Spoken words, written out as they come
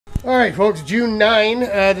All right, folks, June 9.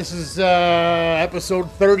 This is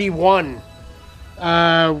episode 31.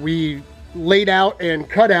 We laid out and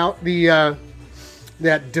cut out the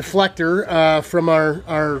that deflector from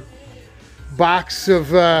our box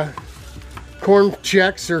of corn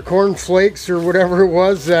checks or corn flakes or whatever it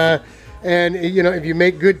was. And you know, if you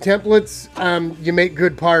make good templates, you make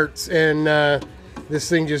good parts. And this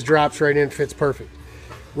thing just drops right in, fits perfect,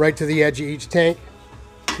 right to the edge of each tank.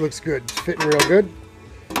 Looks good, it's fitting real good.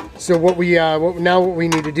 So what we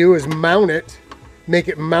need to do is mount it, make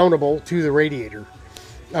it mountable to the radiator.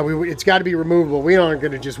 It's got to be removable. We aren't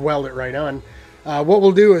going to just weld it right on. What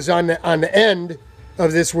we'll do is on the end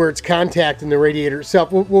of this where it's contacting the radiator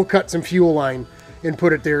itself, we'll cut some fuel line and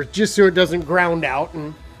put it there just so it doesn't ground out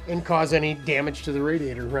and cause any damage to the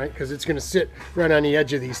radiator, right? Because it's going to sit right on the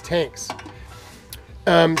edge of these tanks.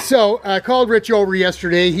 So I called Rich over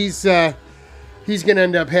yesterday. He's going to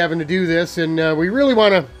end up having to do this, and we really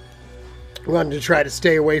wanted to try to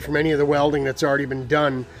stay away from any of the welding that's already been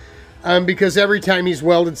done, because every time he's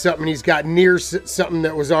welded something, he's got near something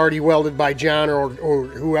that was already welded by John or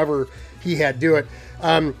whoever he had do it.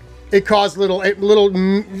 It caused little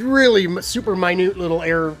really super minute little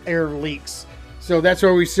air leaks. So that's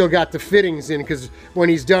why we still got the fittings in, because when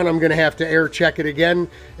he's done, I'm going to have to air check it again,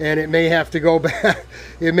 and it may have to go back.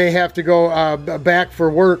 It may have to go back for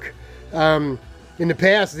work. In the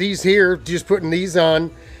past, these here, just putting these on,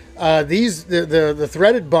 the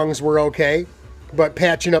threaded bungs were okay, but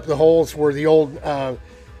patching up the holes where the old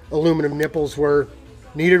aluminum nipples were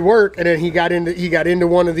needed work. And then he got into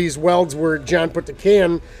one of these welds where John put the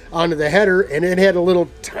can onto the header, and it had a little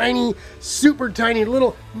tiny, super tiny,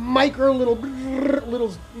 little micro,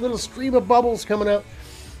 little stream of bubbles coming out.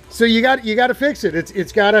 So you got to fix it.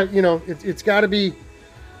 It's got to be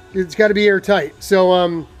airtight.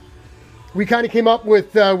 So we kind of came up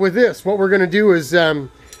with this. What we're going to do is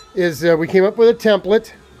we came up with a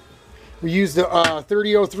template. We used the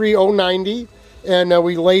 3003-090, and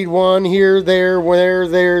we laid one here, there.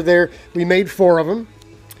 We made 4 of them.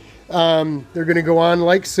 They're going to go on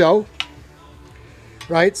like so,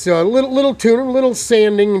 right? So a little tuning, a little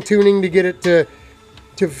sanding and tuning to get it to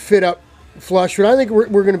fit up flush. But I think we're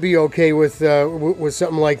going to be okay with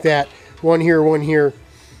something like that. One here, one here.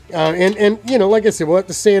 And you know, like I said, we'll have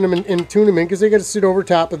to sand them and tune them in, because they got to sit over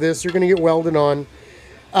top of this. They're going to get welded on.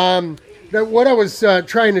 What I was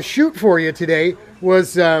trying to shoot for you today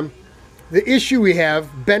was the issue we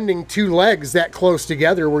have bending 2 legs that close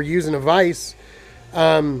together. We're using a vise,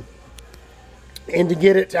 and to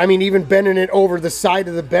get it, I mean, even bending it over the side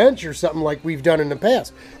of the bench or something like we've done in the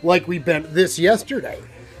past, like we bent this yesterday.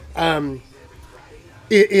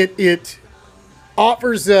 It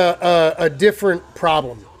offers a different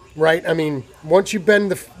problem. Right? I mean, once you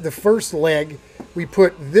bend the first leg, we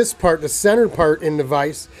put this part, the center part, in the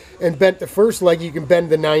vise, and bent the first leg, you can bend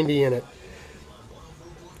the 90 in it.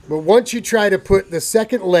 But once you try to put the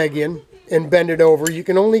second leg in and bend it over, you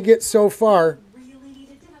can only get so far.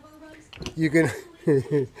 You can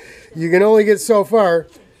only get so far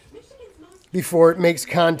before it makes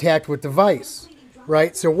contact with the vise,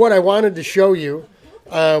 right? So what I wanted to show you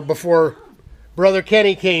before Brother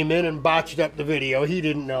Kenny came in and botched up the video. He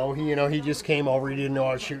didn't know. He just came over. He didn't know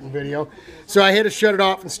I was shooting video. So I had to shut it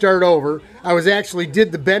off and start over. I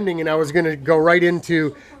did the bending, and I was going to go right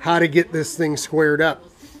into how to get this thing squared up.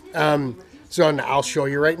 So I'll show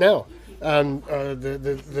you right now.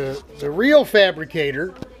 The real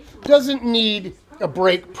fabricator doesn't need a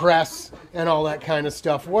brake press and all that kind of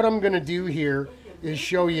stuff. What I'm going to do here is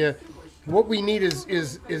show you what we need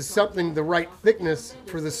is something the right thickness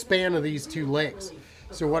for the span of these 2 legs.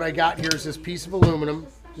 So what I got here is this piece of aluminum,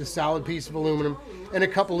 this solid piece of aluminum, and a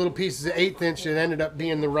couple little pieces of 1/8 inch that ended up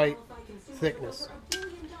being the right thickness.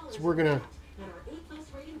 So we're gonna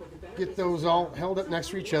get those all held up next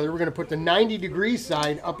to each other. We're gonna put the 90-degree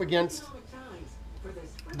side up against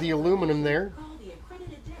the aluminum there.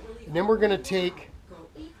 And then we're gonna take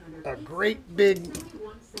a great big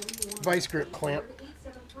vice grip clamp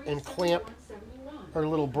and clamp our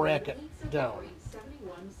little bracket down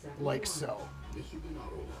like so.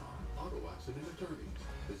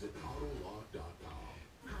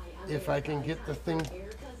 If I can get the thing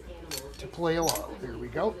to play along. There we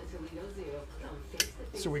go.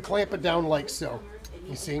 So we clamp it down like so,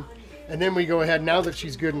 you see? And then we go ahead, now that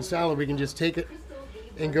she's good and solid, we can just take it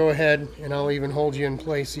and go ahead, and I'll even hold you in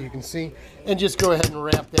place so you can see, and just go ahead and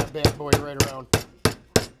wrap that bad boy right around.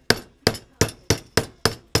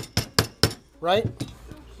 Right?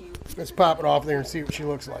 Let's pop it off there and see what she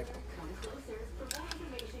looks like.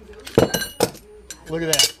 Look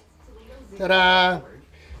at that. Ta-da!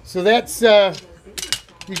 So that's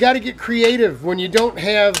you got to get creative when you don't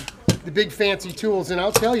have the big fancy tools. And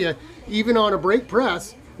I'll tell you, even on a brake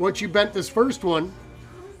press, once you bent this first one,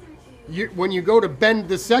 when you go to bend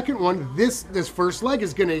the second one, this first leg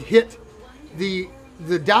is going to hit the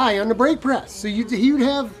die on the brake press. So you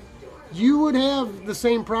would have the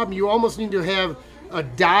same problem. You almost need to have a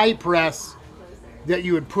die press that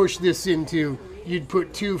you would push this into. You'd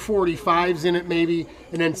put 245s in it maybe,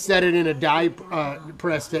 and then set it in a die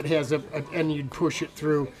press that has and you'd push it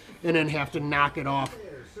through, and then have to knock it off.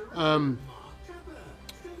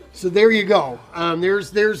 So there you go.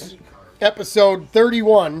 There's episode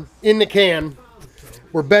 31 in the can.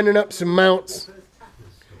 We're bending up some mounts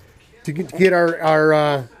to get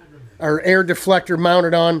our air deflector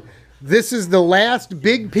mounted on. This is the last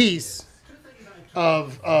big piece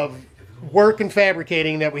of work and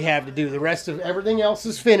fabricating that we have to do. The rest of everything else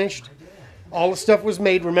is finished. All the stuff was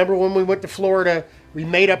made. Remember when we went to Florida, we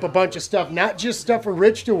made up a bunch of stuff, not just stuff for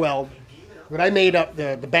Rich to weld, but I made up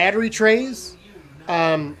the battery trays,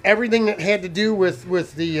 everything that had to do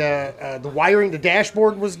with the wiring. The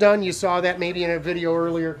dashboard was done. You saw that maybe in a video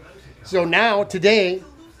earlier. So now today,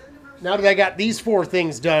 now that I got these 4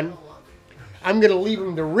 things done, I'm going to leave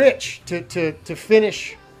them to Rich to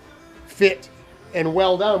finish, fit, and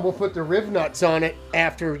weld on. We'll put the riv nuts on it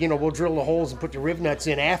after, we'll drill the holes and put the riv nuts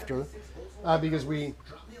in after, because we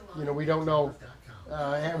don't know.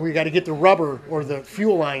 We got to get the rubber or the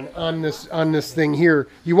fuel line on this thing here.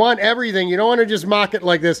 You want everything. You don't want to just mock it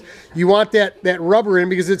like this. You want that rubber in,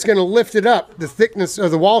 because it's going to lift it up, the thickness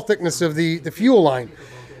of the wall thickness of the fuel line.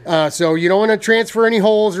 So you don't want to transfer any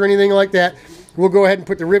holes or anything like that. We'll go ahead and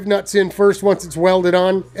put the riv nuts in first once it's welded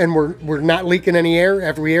on and we're not leaking any air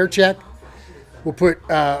after we air check. We'll put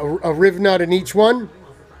a riv nut in each one.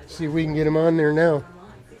 See if we can get them on there now.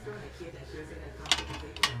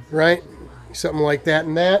 Right? Something like that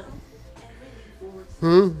and that.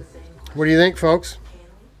 What do you think, folks?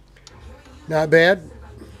 Not bad?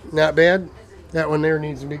 Not bad? That one there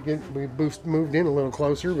needs to be moved in a little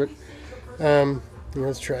closer, but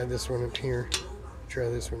let's try this one up here. Try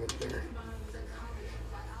this one up there.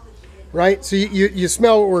 Right? So you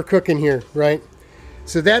smell what we're cooking here, right?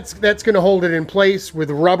 So that's going to hold it in place with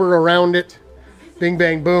rubber around it. Bing,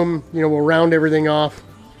 bang, boom. We'll round everything off.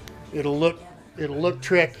 It'll look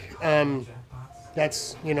trick.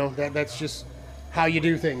 That's that's just how you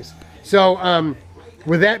do things. So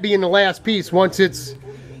with that being the last piece, once it's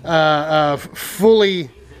fully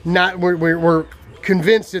not, we're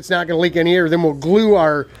convinced it's not going to leak any air, then we'll glue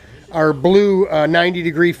our blue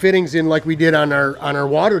 90-degree fittings in like we did on our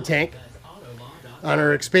water tank. On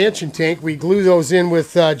our expansion tank, we glue those in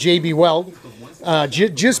with JB Weld,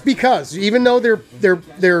 just because, even though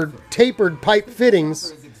they're tapered pipe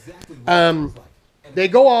fittings, they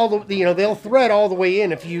go all the they'll thread all the way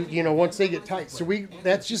in if once they get tight. So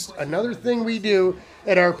that's just another thing we do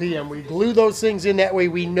at RPM. We glue those things in, that way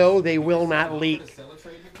we know they will not leak.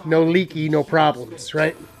 No leaky, no problems,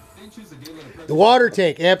 right? The water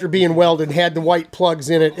tank, after being welded, had the white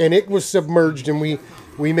plugs in it, and it was submerged, and we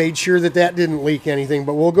made sure that didn't leak anything.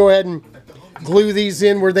 But we'll go ahead and glue these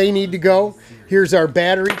in where they need to go. Here's our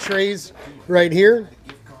battery trays right here.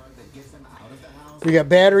 We got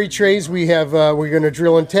battery trays. We have we're going to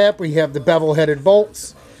drill and tap. We have the bevel-headed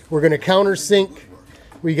bolts. We're going to countersink.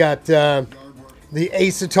 We got the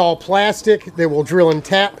acetal plastic that will drill and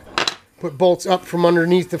tap. Put bolts up from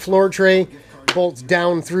underneath the floor tray, bolts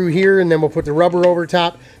down through here, and then we'll put the rubber over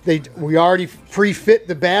top. We already pre-fit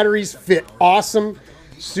the batteries. Fit awesome.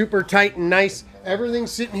 Super tight and nice.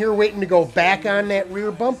 Everything's sitting here waiting to go back on that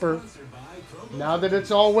rear bumper. Now that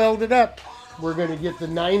it's all welded up, we're going to get the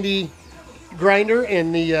 90 grinder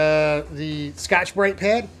and the Scotch-Brite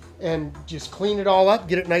pad and just clean it all up,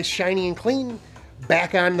 get it nice, shiny, and clean.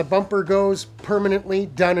 Back on the bumper goes permanently,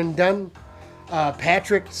 done and done.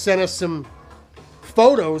 Patrick sent us some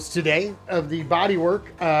photos today of the bodywork,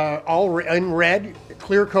 all in red,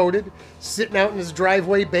 clear-coated, sitting out in his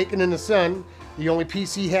driveway, baking in the sun. The only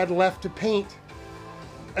piece he had left to paint,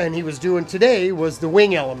 and he was doing today, was the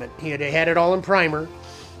wing element. He had it all in primer,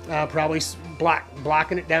 probably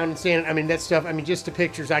blocking it down and sanding. I mean, that stuff, just the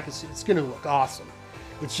pictures I can see, it's going to look awesome.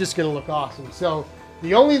 It's just going to look awesome. So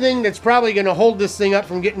the only thing that's probably going to hold this thing up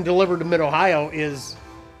from getting delivered to Mid-Ohio is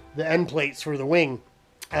the end plates for the wing.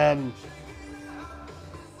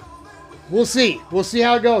 We'll see. We'll see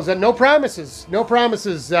how it goes. No promises. No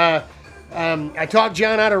promises. I talked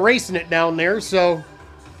John out of racing it down there, so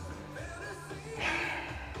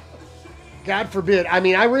God forbid.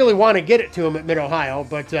 I really want to get it to him at Mid-Ohio,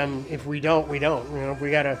 but if we don't, we don't.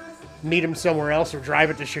 We got to meet him somewhere else or drive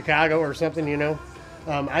it to Chicago or something,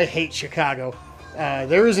 I hate Chicago.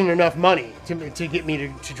 There isn't enough money to get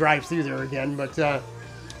me to drive through there again, but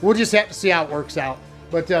we'll just have to see how it works out.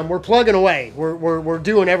 But we're plugging away. We're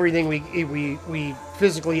doing everything we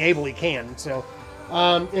physically ably can. So,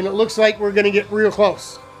 and it looks like we're going to get real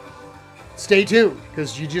close. Stay tuned,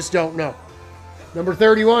 because you just don't know. Number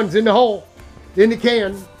 31's in the hole, in the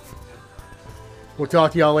can. We'll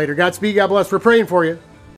talk to y'all later. Godspeed, God bless. We're praying for you.